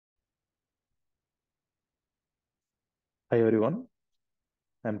Hi everyone,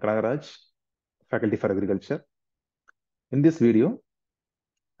 I am Kanagaraj, Faculty for Agriculture. In this video,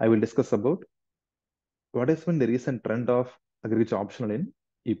 I will discuss about what has been the recent trend of agriculture optional in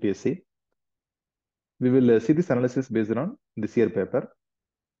UPSC. We will see this analysis based on this year paper.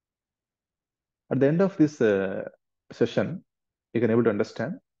 At the end of this session, you can able to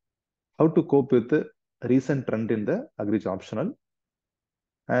understand how to cope with the recent trend in the agriculture optional,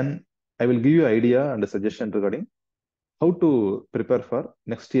 and I will give you idea and a suggestion regarding how to prepare for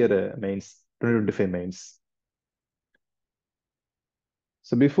next year mains, 2025 mains.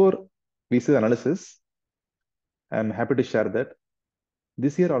 So before we see the analysis, I am happy to share that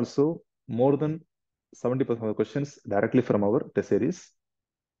this year also more than 70% of the questions directly from our test series.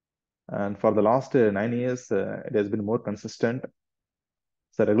 And for the last 9 years, it has been more consistent.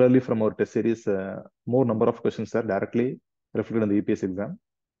 So regularly from our test series, more number of questions are directly reflected in the UPSC exam.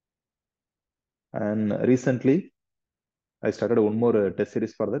 And recently, I started one more test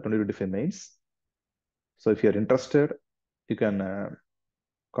series for the 2025 mains. So if you are interested, you can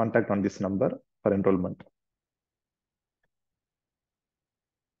contact on this number for enrollment.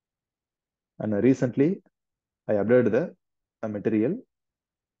 And recently, I updated the material.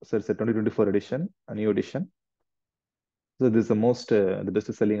 So it's a 2024 edition, a new edition. So this is the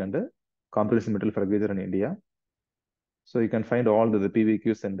best selling and comprehensive material for agriculture in India. So you can find all the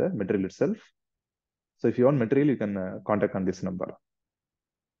PVQs in the material itself. So if you want material, you can contact on this number.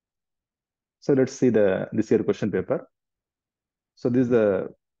 So let's see this year question paper. So this is the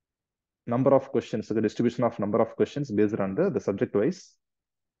number of questions, so the distribution of number of questions based on the subject wise.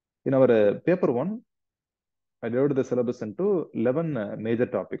 In our paper 1, I divided the syllabus into 11 major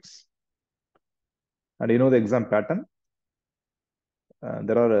topics. And you know the exam pattern.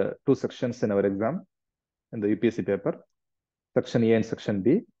 There are 2 sections in our exam in the UPSC paper, section A and section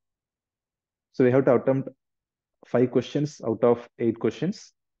B. So we have to attempt 5 questions out of 8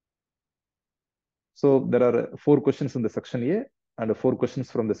 questions. So there are 4 questions in the section A and 4 questions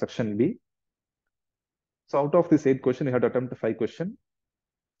from the section B. So out of this 8 questions, you have to attempt 5 questions.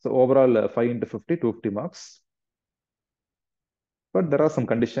 So overall 5 into 50, 250 marks. But there are some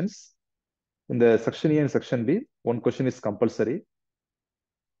conditions. In the section A and section B, 1 question is compulsory.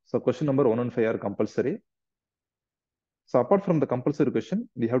 So question number 1 and 5 are compulsory. So apart from the compulsory question,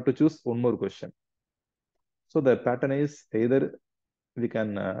 we have to choose one more question. So the pattern is either we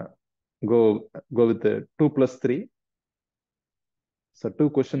can go with the 2 plus 3. So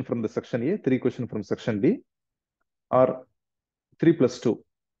 2 questions from the section A, 3 questions from section B, or 3 plus 2.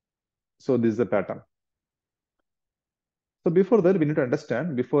 So this is the pattern. So before that, we need to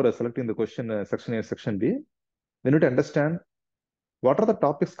understand, before selecting the question section A and section B, we need to understand what are the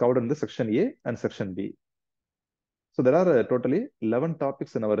topics covered in the section A and section B. So there are totally 11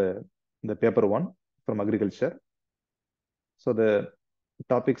 topics in our the paper 1 from agriculture. So the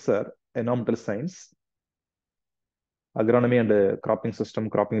topics are environmental science, agronomy and cropping system,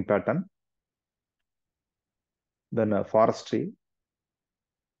 cropping pattern, then forestry,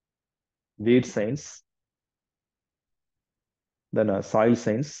 weed science, then soil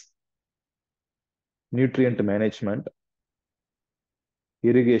science, nutrient management,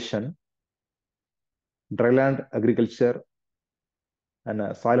 irrigation, dryland agriculture,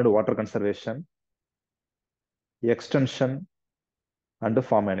 and soil and water conservation, extension, and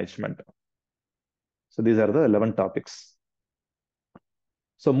farm management. So these are the 11 topics.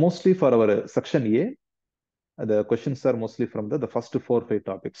 So mostly for our section A, the questions are mostly from the first 4 or 5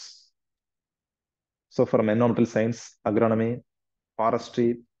 topics. So from environmental science, agronomy,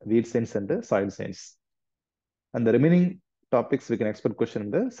 forestry, weed science, and soil science. And the remaining topics we can expect question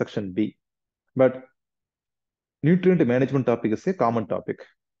in the section B. But nutrient management topic is a common topic.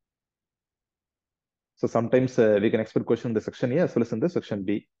 So sometimes we can expect question in the section A as well as in the section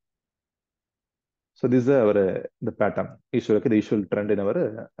B. So this is our the pattern. The usual trend in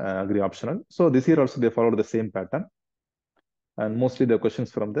our agri optional. So this year also they followed the same pattern, and mostly the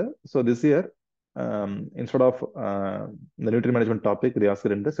questions from the. So this year instead of the nutrient management topic, they asked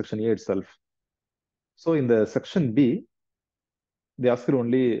it in the section A itself. So in the section B, they asked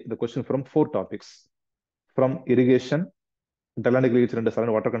only the question from 4 topics: from irrigation, dryland agriculture and soil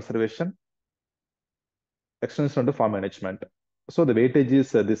and water conservation, extension and farm management. So the weightage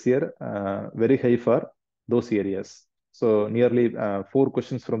is this year very high for those areas. So nearly 4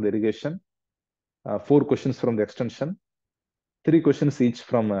 questions from the irrigation, 4 questions from the extension, 3 questions each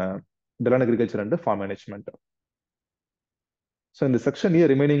from dryland agriculture and farm management. So in the section A,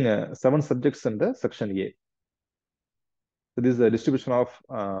 remaining 7 subjects in the section A. So this is the distribution of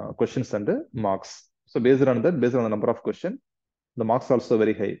questions and marks. So based on that, based on the number of questions, the marks also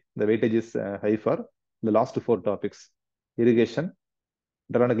very high. The weightage is high for the last 4 topics. irrigation,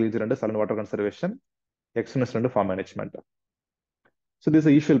 dynamic leaching and saline water conservation, extension and farm management. So this is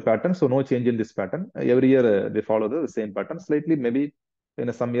a usual pattern. So no change in this pattern. Every year they follow the same pattern. Slightly maybe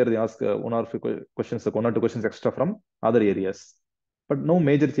in some year they ask one or two questions extra from other areas, but no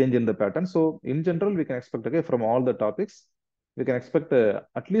major change in the pattern. So in general, we can expect from all the topics, we can expect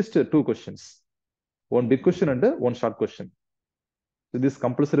at least two questions, one big question and one short question. So this is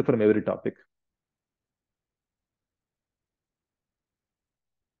compulsory from every topic.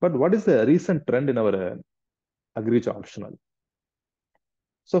 But what is the recent trend in our Agri optional?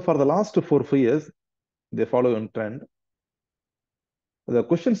 So for the last 4 or 5 years, they follow a trend. The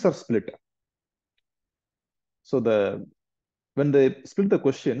questions are split. So when they split the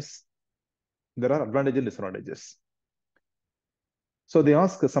questions, there are advantages and disadvantages. So they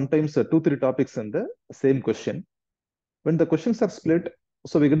ask sometimes 2-3 topics in the same question. When the questions are split,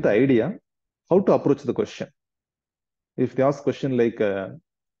 so we get the idea how to approach the question. If they ask question like,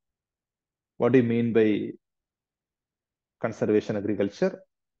 what do you mean by conservation agriculture?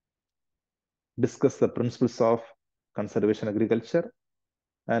 Discuss the principles of conservation agriculture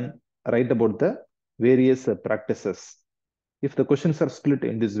and write about the various practices. If the questions are split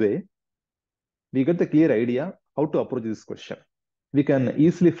in this way, we get the clear idea how to approach this question. We can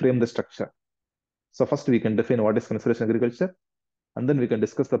easily frame the structure. So first we can define what is conservation agriculture, and then we can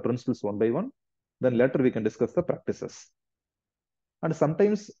discuss the principles one by one. Then later we can discuss the practices. And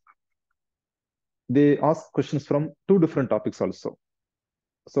sometimes they ask questions from 2 different topics also.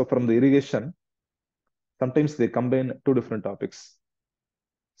 So from the irrigation, sometimes they combine 2 different topics.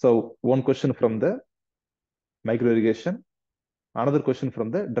 So one question from the micro irrigation, another question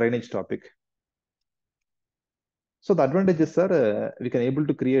from the drainage topic. So the advantages are we can able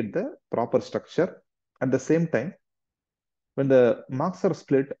to create the proper structure. At the same time, when the marks are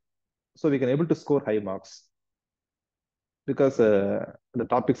split, so we can able to score high marks because the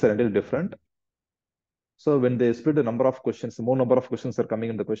topics are entirely different. So when they split the number of questions, more number of questions are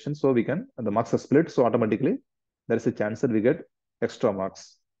coming in the question, so we can, and the marks are split, so automatically there is a chance that we get extra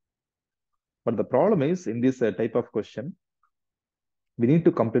marks. But the problem is in this type of question, we need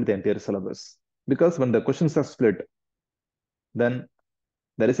to complete the entire syllabus, because when the questions are split, then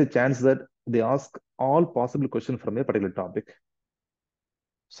there is a chance that they ask all possible questions from a particular topic.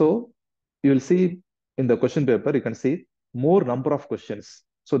 So you will see in the question paper, you can see more number of questions.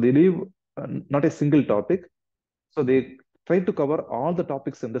 So they leave not a single topic. So they try to cover all the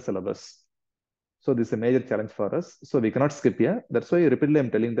topics in the syllabus. So this is a major challenge for us. So we cannot skip here. That's why repeatedly I'm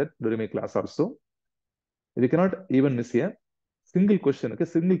telling that during my class also. We cannot even miss a single question, okay,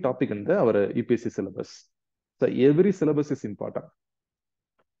 single topic in our UPSC syllabus. So every syllabus is important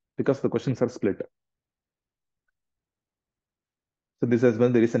because the questions are split. So this has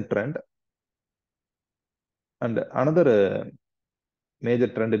been the recent trend. And another major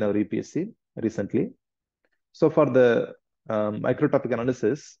trend in our UPSC recently. So for the micro topic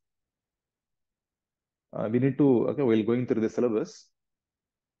analysis, we need to, okay, while going through the syllabus,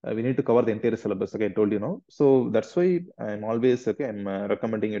 we need to cover the entire syllabus. Okay, I told you now. So that's why I'm always, okay, I'm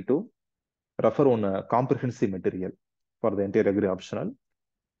recommending you to refer on comprehensive material for the entire Agri optional.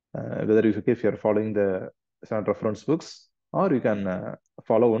 Whether if you're following the standard reference books, or you can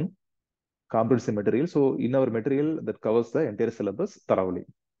follow on comprehensive material. So in our material that covers the entire syllabus thoroughly.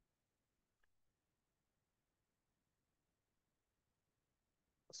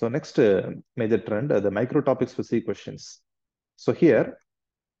 So next major trend, the micro topics for C questions. So here,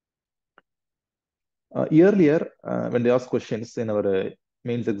 earlier when they ask questions in our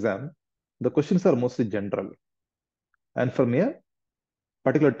mains exam, the questions are mostly general and from a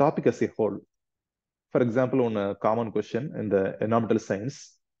particular topic as a whole. For example, on a common question in the environmental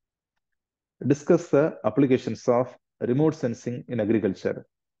science, discuss the applications of remote sensing in agriculture,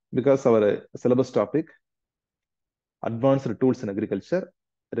 because our syllabus topic, advanced tools in agriculture,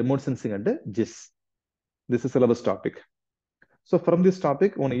 remote sensing and GIS. This is syllabus topic. So from this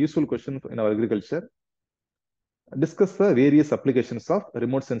topic, one useful question in our agriculture, discuss the various applications of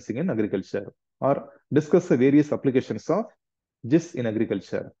remote sensing in agriculture, or discuss the various applications of GIS in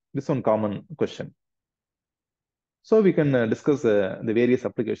agriculture. This one common question. So we can discuss the various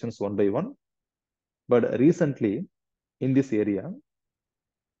applications one by one. But recently in this area,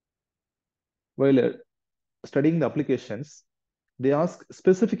 while studying the applications, they ask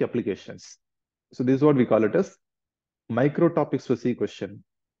specific applications. So this is what we call it as micro topics for C question.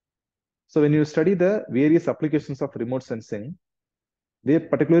 So when you study the various applications of remote sensing, they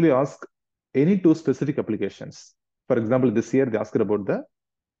particularly ask any 2 specific applications. For example, this year they asked about the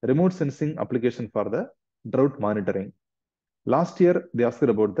remote sensing application for the drought monitoring. Last year they asked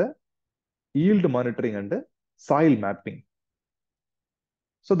about the yield monitoring and soil mapping.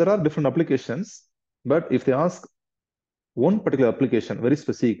 So there are different applications, but if they ask one particular application very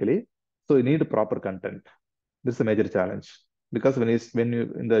specifically, so you need proper content. This is a major challenge, because when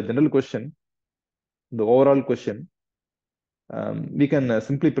you in the general question, the overall question, we can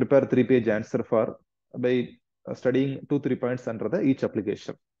simply prepare 3-page answer for by studying 2-3 points under the each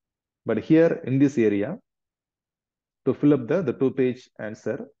application. But here in this area, to fill up the 2-page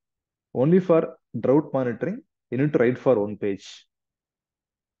answer, only for drought monitoring, you need to write for 1 page.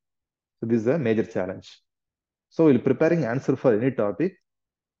 So this is a major challenge. So while preparing answer for any topic,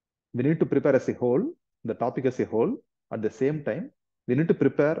 we need to prepare as a whole, the topic as a whole. At the same time, we need to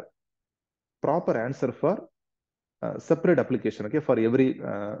prepare proper answer for separate application. Okay, for every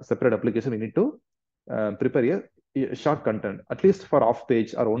separate application, we need to prepare a short content, at least for half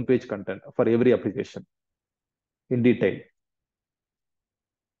page or 1 page content for every application in detail.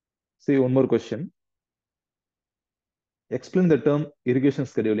 See one more question. Explain the term irrigation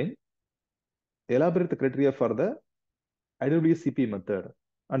scheduling. Elaborate the criteria for the IWCP method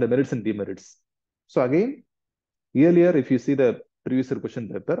and the merits and demerits. So again, earlier, if you see the previous year question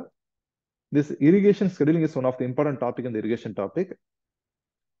paper, this irrigation scheduling is one of the important topic in the irrigation topic.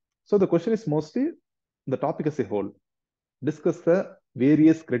 So the question is mostly the topic as a whole. Discuss the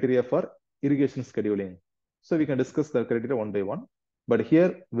various criteria for irrigation scheduling. So we can discuss the criteria one by one. But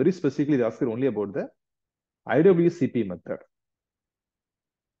here, very specifically, they ask only about the IWCP method.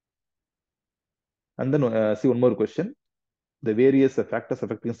 And then see one more question. The various factors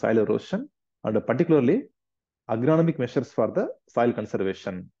affecting soil erosion and particularly agronomic measures for the soil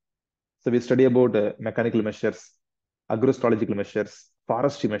conservation. So we study about mechanical measures, agroecological measures,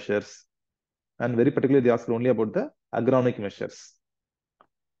 forestry measures, and very particularly they ask only about the agronomic measures.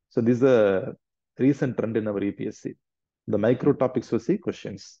 So this is a recent trend in our UPSC. The micro topics will see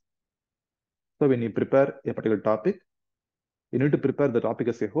questions. So when you prepare a particular topic, you need to prepare the topic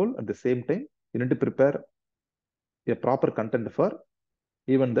as a whole. At the same time, you need to prepare a proper content for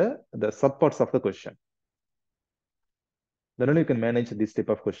even the subparts of the question. Then only you can manage these type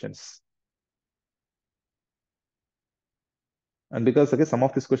of questions. And because okay, some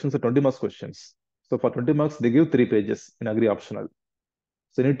of these questions are 20 marks questions. So for 20 marks, they give 3 pages in Agri optional.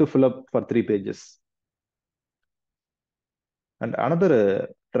 So you need to fill up for 3 pages. And another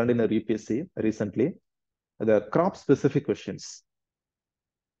trend in our UPSC recently, the crop specific questions.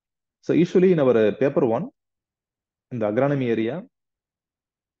 So usually in our paper 1, in the agronomy area,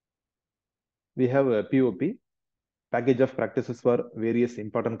 we have a POP, package of practices for various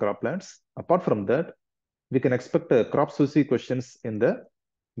important croplands. Apart from that, we can expect crop specific questions in the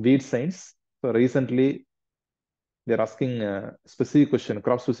weed science. So recently, they're asking a specific question,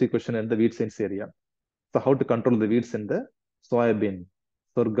 crop specific question in the weed science area. So how to control the weeds in the soybean,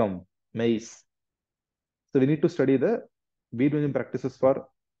 sorghum, maize. So we need to study the weed management practices for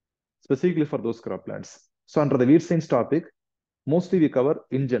specifically for those croplands. So under the weed science topic, mostly we cover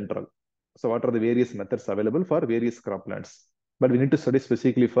in general. So what are the various methods available for various croplands? But we need to study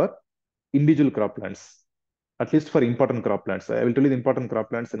specifically for individual croplands, at least for important croplands. I will tell you the important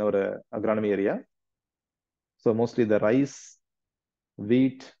croplands in our agronomy area. So mostly the rice,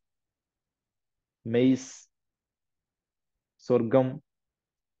 wheat, maize, sorghum,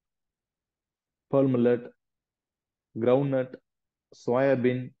 pearl millet, groundnut,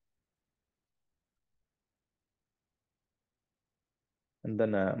 soybean, and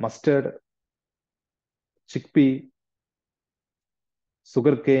then mustard, chickpea,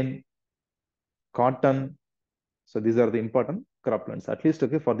 sugarcane, cotton. So these are the important croplands. At least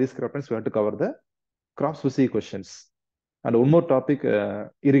okay, for these croplands, we have to cover the crop specific questions. And one more topic,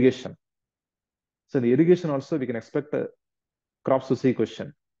 irrigation. So in the irrigation also, we can expect a crop specific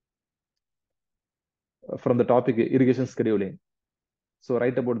question from the topic irrigation scheduling. So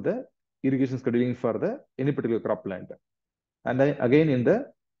write about the irrigation scheduling for the any particular cropland. And then again in the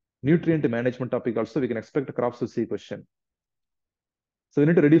nutrient management topic also, we can expect a crop specific question. So we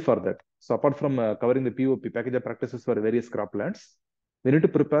need to ready for that. So apart from covering the POP, package of practices for various croplands, we need to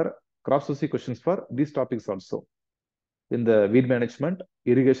prepare crop specific questions for these topics also. In the weed management,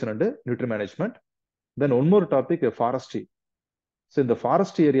 irrigation and nutrient management. Then one more topic, forestry. So in the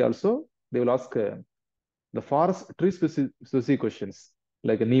forestry area also, they will ask the forest tree specific questions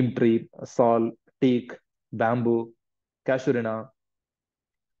like a neem tree, sal, teak, bamboo, casuarina.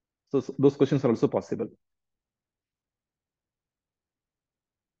 So those questions are also possible.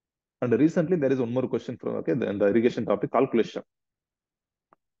 And recently there is one more question from okay, the irrigation topic, calculation.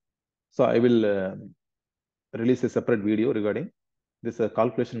 So I will release a separate video regarding this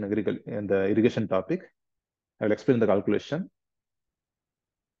calculation in the irrigation topic. I will explain the calculation.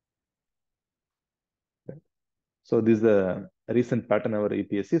 So this is the recent pattern over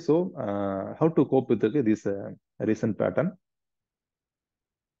UPSC. So how to cope with this recent pattern?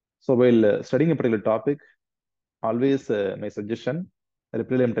 So while studying a particular topic, always my suggestion,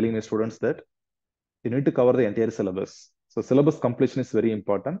 repeatedly I'm telling my students that you need to cover the entire syllabus. So syllabus completion is very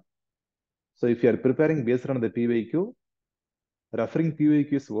important. So if you are preparing based on the PYQ, referring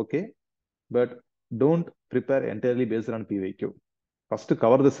PYQ is okay, but don't prepare entirely based on PYQ. First to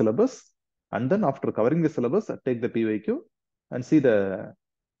cover the syllabus, and then after covering the syllabus, take the PYQ and see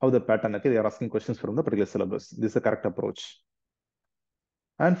how the pattern. Okay, they are asking questions from the particular syllabus. This is the correct approach.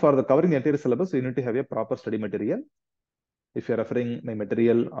 And for the covering the entire syllabus, you need to have a proper study material. If you are referring my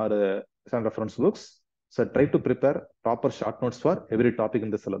material or some reference books, so try to prepare proper short notes for every topic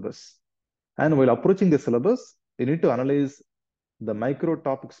in the syllabus. And while approaching the syllabus, you need to analyze the micro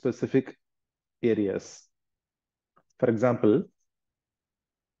topic specific areas. For example,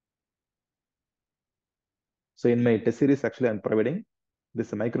 so in my test series, actually, I'm providing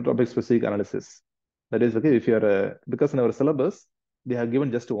this micro topic specific analysis. That is, okay, if you are, because in our syllabus, they have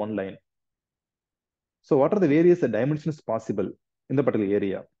given just one line. So what are the various dimensions possible in the particular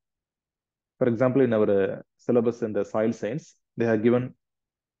area? For example, in our syllabus in the soil science, they have given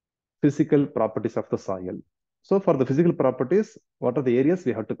physical properties of the soil. So for the physical properties, what are the areas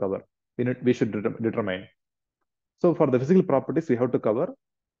we have to cover? We should determine. So for the physical properties, we have to cover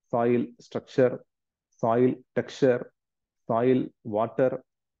soil structure, soil texture, soil water,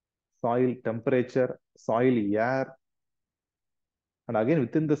 soil temperature, soil air. And again,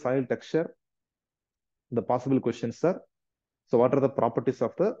 within the soil texture, the possible questions are, so what are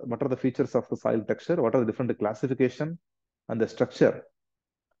the features of the soil texture? What are the different classification and the structure?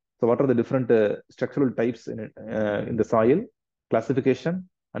 So what are the different structural types in the soil classification?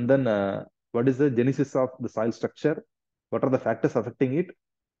 And then what is the genesis of the soil structure? What are the factors affecting it?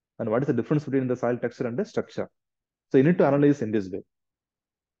 And what is the difference between the soil texture and the structure? So you need to analyze in this way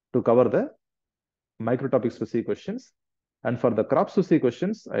to cover the micro topic specific questions. And for the crop specific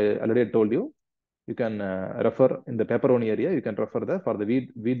questions, I already told you, you can refer in the paper 1 area, you can refer for the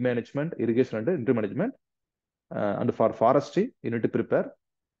weed management, irrigation and inter management. And for forestry, you need to prepare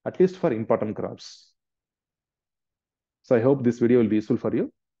at least for important crops. So I hope this video will be useful for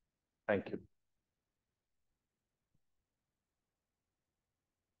you. Thank you.